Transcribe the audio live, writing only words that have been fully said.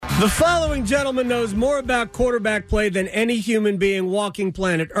The following gentleman knows more about quarterback play than any human being walking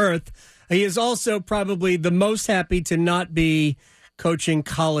planet Earth. He is also probably the most happy to not be coaching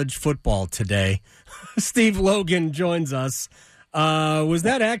college football today. Steve Logan joins us. Was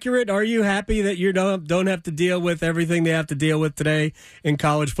that accurate? Are you happy that you don't have to deal with everything they have to deal with today in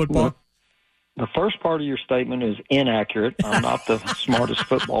college football? Well, the first part of your statement is inaccurate. I'm not the smartest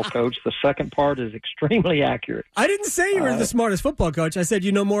football coach. The second part is extremely accurate. I didn't say you were the smartest football coach. I said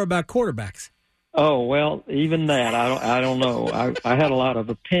you know more about quarterbacks. Oh, well, even that, I don't know. I had a lot of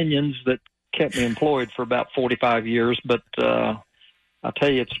opinions that kept me employed for about 45 years, but I'll tell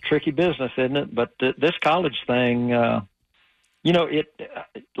you, it's a tricky business, isn't it? But this college thing,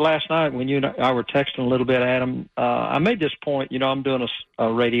 last night when you and I were texting a little bit, Adam, I made this point. I'm doing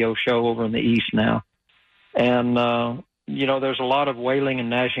a radio show over in the East now, and there's a lot of wailing and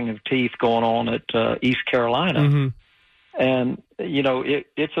gnashing of teeth going on at East Carolina, and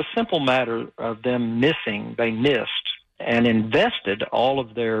it's a simple matter of them missing. They missed and invested all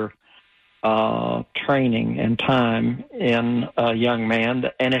of their training and time in a young man,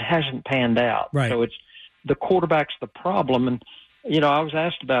 and it hasn't panned out. Right. So it's the quarterback's the problem. And, I was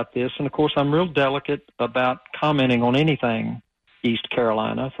asked about this, and, of course, I'm real delicate about commenting on anything East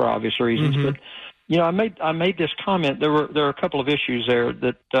Carolina for obvious reasons. But, I made this comment. There are a couple of issues there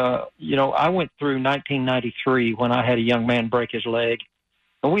that, I went through 1993 when I had a young man break his leg,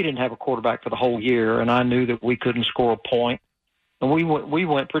 and we didn't have a quarterback for the whole year, and I knew that we couldn't score a point. And we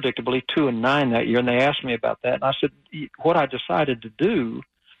went predictably 2-9 that year, and they asked me about that. And I said, what I decided to do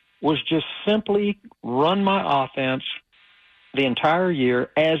was just simply run my offense the entire year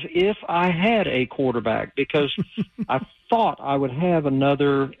as if I had a quarterback, because I thought I would have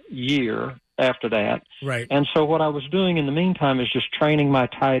another year after that. Right. And so what I was doing in the meantime is just training my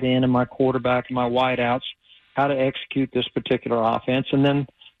tight end and my quarterback and my wideouts how to execute this particular offense. And then,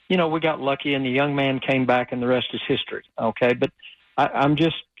 we got lucky and the young man came back and the rest is history. Okay. But I'm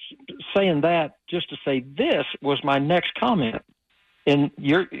just saying that just to say this was my next comment. And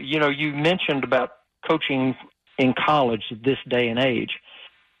you mentioned about coaching in college this day and age.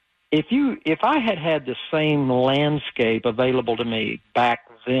 If I had the same landscape available to me back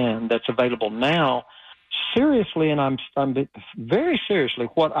then that's available now, seriously, and I'm very seriously,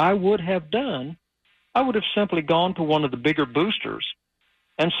 what I would have done, I would have simply gone to one of the bigger boosters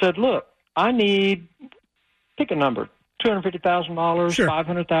and said, look, I need, pick a number, $250,000, sure,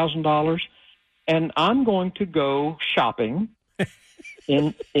 $500,000, and I'm going to go shopping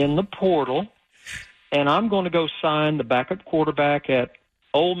in the portal, and I'm going to go sign the backup quarterback at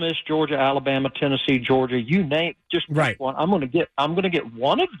Ole Miss, Georgia, Alabama, Tennessee, Georgia, you name, just right. one. I'm going to get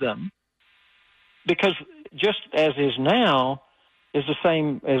one of them, because just as is now is the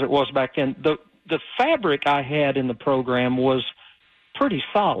same as it was back then. The fabric I had in the program was pretty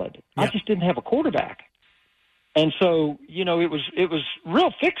solid. Yep. I just didn't have a quarterback. And so, it was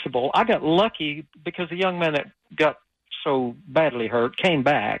real fixable. I got lucky because the young man that got so badly hurt came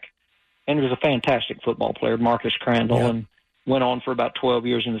back, and he was a fantastic football player, Marcus Crandall, Yep. and went on for about 12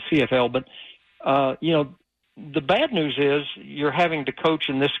 years in the CFL. But, the bad news is you're having to coach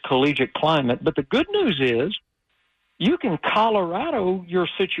in this collegiate climate. But the good news is you can Colorado your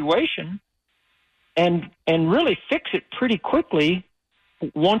situation and really fix it pretty quickly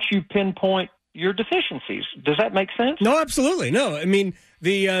once you pinpoint your deficiencies. Does that make sense? No, absolutely. No, I mean,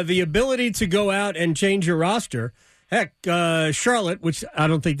 the ability to go out and change your roster. Heck, Charlotte, which I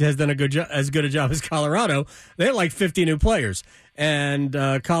don't think has done as good a job as Colorado, they had like 50 new players. And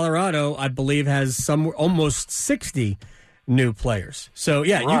Colorado, I believe, has almost 60 new players. So,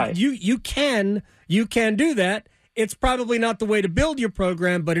 yeah, right. you can do that. It's probably not the way to build your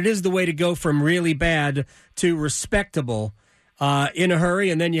program, but it is the way to go from really bad to respectable in a hurry,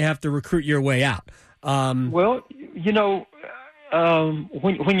 and then you have to recruit your way out. Well,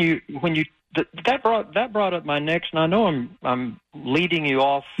 when you that brought up my next, and I know I'm leading you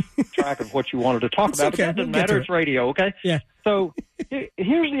off track of what you wanted to talk about, okay. But that doesn't matter. It's radio, okay? Yeah. So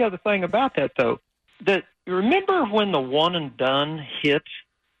here's the other thing about that, though. That remember when the one and done hit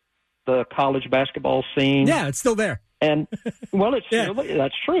the college basketball scene? Yeah, it's still there. And well, it's yeah.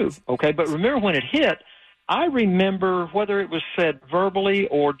 That's true. Okay, but remember when it hit? I remember whether it was said verbally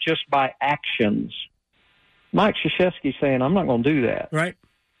or just by actions. Mike Krzyzewski saying, "I'm not going to do that." Right.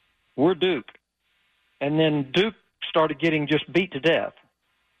 We're Duke. And then Duke started getting just beat to death.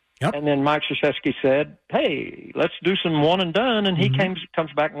 Yep. And then Mike Krzyzewski said, hey, let's do some one and done, and he comes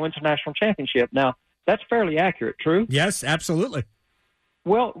back and wins the national championship. Now, that's fairly accurate, true? Yes, absolutely.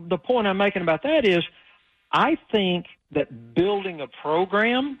 Well, the point I'm making about that is I think that building a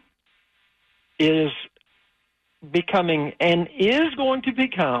program is becoming and is going to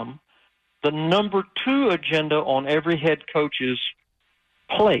become the number 2 agenda on every head coach's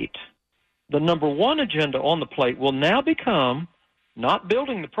plate. The number 1 agenda on the plate will now become not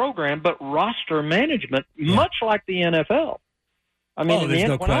building the program, but roster management, much like the NFL. I mean,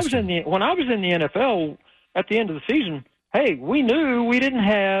 when I was in the NFL at the end of the season, hey, we knew we didn't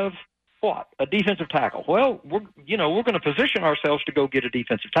have a defensive tackle. Well, we're going to position ourselves to go get a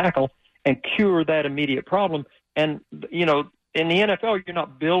defensive tackle and cure that immediate problem. And in the NFL, you're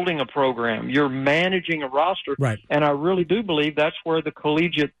not building a program; you're managing a roster. Right. And I really do believe that's where the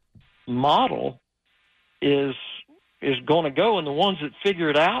collegiate model is going to go. And the ones that figure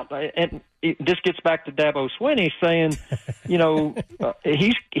it out, and this gets back to Dabo Swinney saying,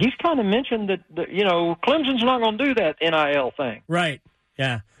 he's kind of mentioned that Clemson's not going to do that NIL thing. Right.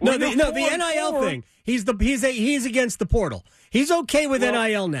 Yeah. The NIL thing. He's against the portal. He's okay with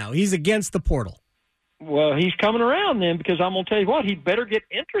NIL now. He's against the portal. Well, he's coming around then, because I'm going to tell you what, he better get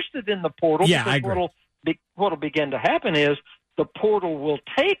interested in the portal. Yeah, I agree. What will begin to happen is the portal will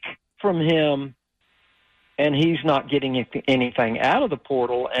take from him, and he's not getting anything out of the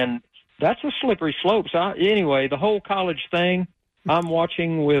portal, and that's a slippery slope. So anyway, the whole college thing, I'm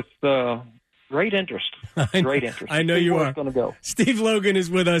watching with great interest. Great interest. I know you are. Going to go. Steve Logan is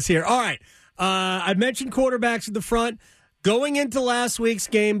with us here. All right. I mentioned quarterbacks at the front. Going into last week's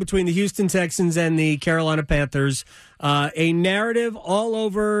game between the Houston Texans and the Carolina Panthers, a narrative all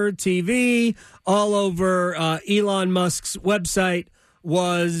over TV, all over Elon Musk's website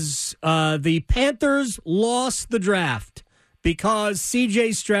was the Panthers lost the draft because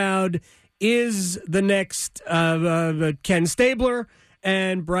CJ Stroud is the next Ken Stabler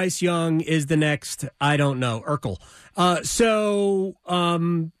and Bryce Young is the next, I don't know, Urkel.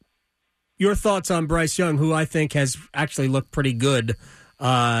 Your thoughts on Bryce Young, who I think has actually looked pretty good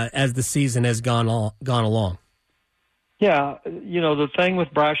as the season has gone along. Yeah, the thing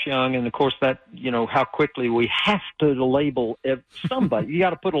with Bryce Young, and of course that, how quickly we have to label somebody. You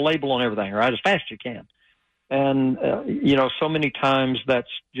got to put a label on everything, right, as fast as you can. And, so many times that's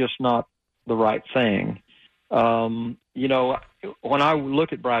just not the right thing. When I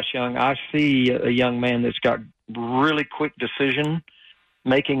look at Bryce Young, I see a young man that's got really quick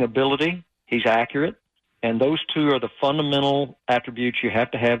decision-making ability. He's accurate, and those two are the fundamental attributes you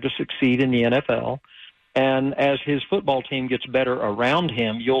have to succeed in the NFL. And as his football team gets better around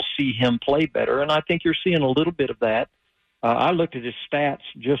him, you'll see him play better, and I think you're seeing a little bit of that. I looked at his stats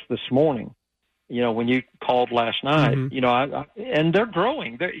just this morning, when you called last night, and they're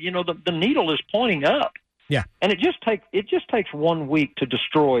growing. The needle is pointing up. Yeah. And it just takes 1 week to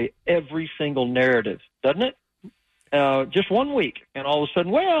destroy every single narrative, doesn't it? Just 1 week, and all of a sudden,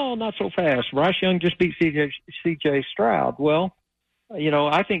 well, not so fast. Bryce Young just beat CJ Stroud. Well,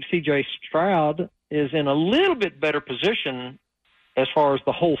 I think CJ Stroud is in a little bit better position as far as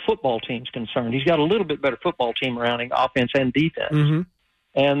the whole football team's concerned. He's got a little bit better football team around him, offense and defense. Mm-hmm.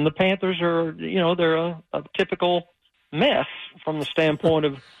 And the Panthers are, they're a typical mess from the standpoint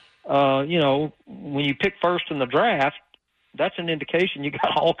of, when you pick first in the draft, that's an indication you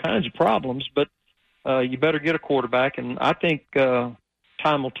got all kinds of problems, but you better get a quarterback, and I think time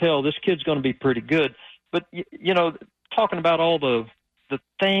will tell. This kid's going to be pretty good. But, talking about all the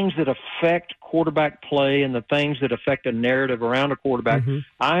things that affect quarterback play and the things that affect a narrative around a quarterback,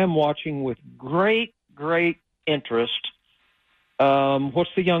 I am watching with great, great interest. What's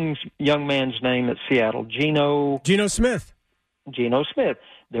the young man's name at Seattle? Geno Smith. Geno Smith.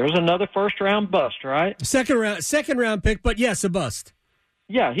 There's another first-round bust, right? Second round pick, but yes, a bust.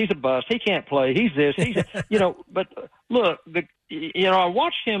 Yeah, he's a bust. He can't play. He's this. He's, but look, I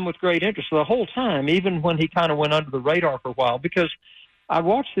watched him with great interest the whole time, even when he kind of went under the radar for a while, because I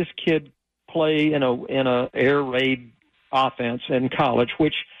watched this kid play in a air raid offense in college,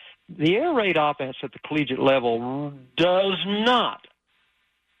 which the air raid offense at the collegiate level does not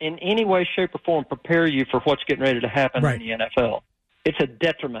in any way, shape, or form prepare you for what's getting ready to happen in the NFL. It's a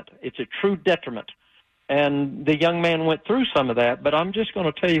detriment. It's a true detriment. And the young man went through some of that, but I'm just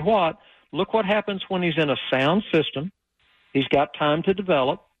going to tell you what, look what happens when he's in a sound system. He's got time to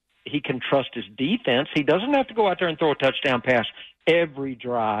develop. He can trust his defense. He doesn't have to go out there and throw a touchdown pass every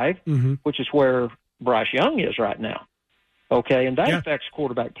drive, which is where Bryce Young is right now. Okay, and that affects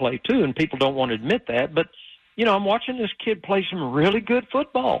quarterback play too, and people don't want to admit that. But, I'm watching this kid play some really good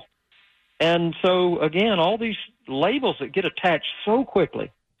football. And so, again, all these labels that get attached so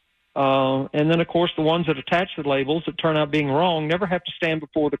quickly, and then, of course, the ones that attach the labels that turn out being wrong never have to stand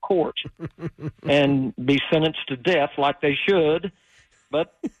before the court and be sentenced to death like they should,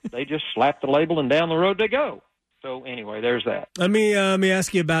 but they just slap the label and down the road they go. So anyway, there's that. Let me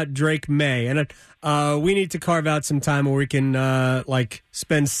ask you about Drake Maye, and we need to carve out some time where we can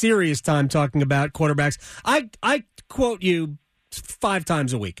spend serious time talking about quarterbacks. I quote you 5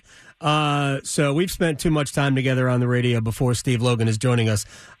 times a week, so we've spent too much time together on the radio before Steve Logan is joining us.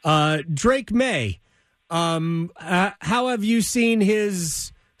 Drake Maye, how have you seen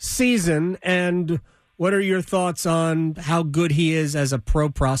his season, and what are your thoughts on how good he is as a pro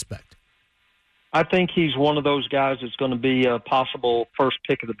prospect? I think he's one of those guys that's going to be a possible first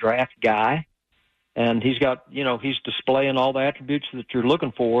pick of the draft guy. And he's got, he's displaying all the attributes that you're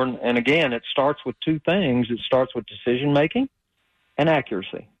looking for. And again, it starts with 2 things. It starts with decision-making and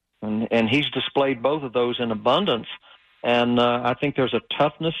accuracy. And he's displayed both of those in abundance. And I think there's a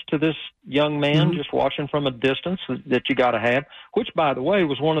toughness to this young man, just watching from a distance, that you got to have, which, by the way,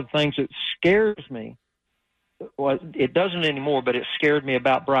 was one of the things that scares me. Well, it doesn't anymore, but it scared me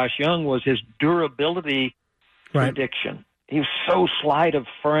about Bryce Young was his durability prediction. He was so slight of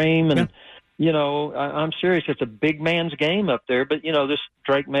frame, and I'm serious. It's a big man's game up there. But this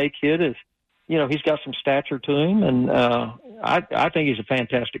Drake Maye kid is, he's got some stature to him, and I think he's a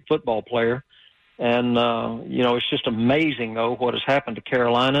fantastic football player. And it's just amazing though what has happened to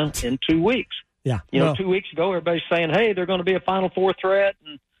Carolina in 2 weeks. Yeah, 2 weeks ago, everybody's saying, "Hey, they're going to be a Final Four threat,"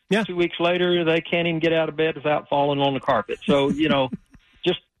 and 2 weeks later, they can't even get out of bed without falling on the carpet. So,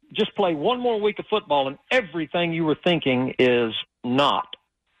 just play one more week of football, and everything you were thinking is not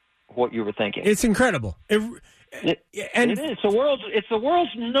what you were thinking. It's incredible. It is. It's the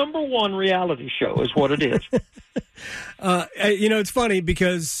world's number one reality show is what it is. It's funny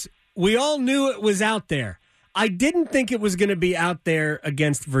because we all knew it was out there. I didn't think it was going to be out there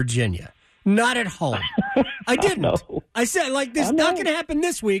against Virginia. Not at home. I didn't. I said, this is not going to happen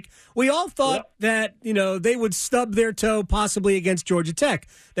this week. We all thought that, they would stub their toe possibly against Georgia Tech.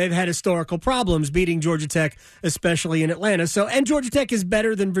 They've had historical problems beating Georgia Tech, especially in Atlanta. And Georgia Tech is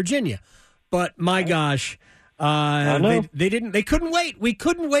better than Virginia. But my gosh, they couldn't wait. We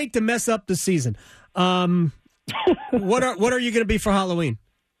couldn't wait to mess up the season. What are you going to be for Halloween?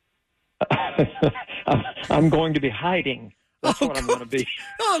 I'm going to be hiding. That's what I'm going to be.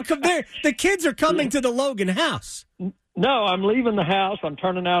 Come there. The kids are coming to the Logan house. No, I'm leaving the house. I'm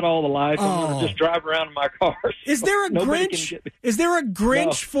turning out all the lights. I'm going to just drive around in my car. Is there a Grinch? Is there a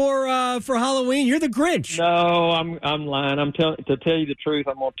Grinch for Halloween? You're the Grinch. No, I'm lying. To tell you the truth,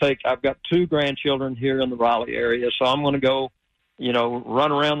 I've got 2 grandchildren here in the Raleigh area, so I'm going to go,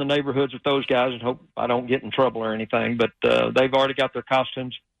 run around the neighborhoods with those guys and hope I don't get in trouble or anything. But they've already got their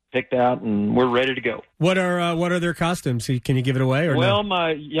costumes picked out, and we're ready to go. What are their costumes? Can you give it away? Well,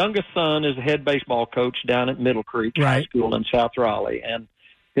 my youngest son is a head baseball coach down at Middle Creek High School in South Raleigh, and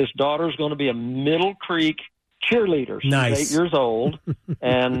his daughter's going to be a Middle Creek cheerleader. She's 8 years old,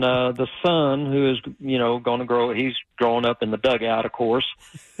 and the son, who is going to grow, he's growing up in the dugout, of course.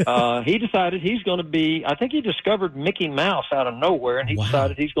 He decided he's going to be. I think he discovered Mickey Mouse out of nowhere, and he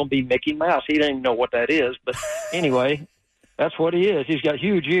decided he's going to be Mickey Mouse. He didn't even know what that is, but anyway. That's what he is. He's got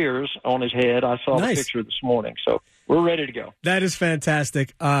huge ears on his head. I saw the picture this morning, so we're ready to go. That is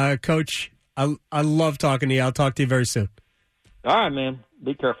fantastic. Coach, I love talking to you. I'll talk to you very soon. All right, man.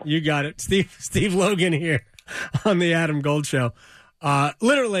 Be careful. You got it. Steve Logan here on the Adam Gold Show.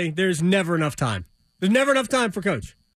 Literally, there's never enough time. There's never enough time for Coach.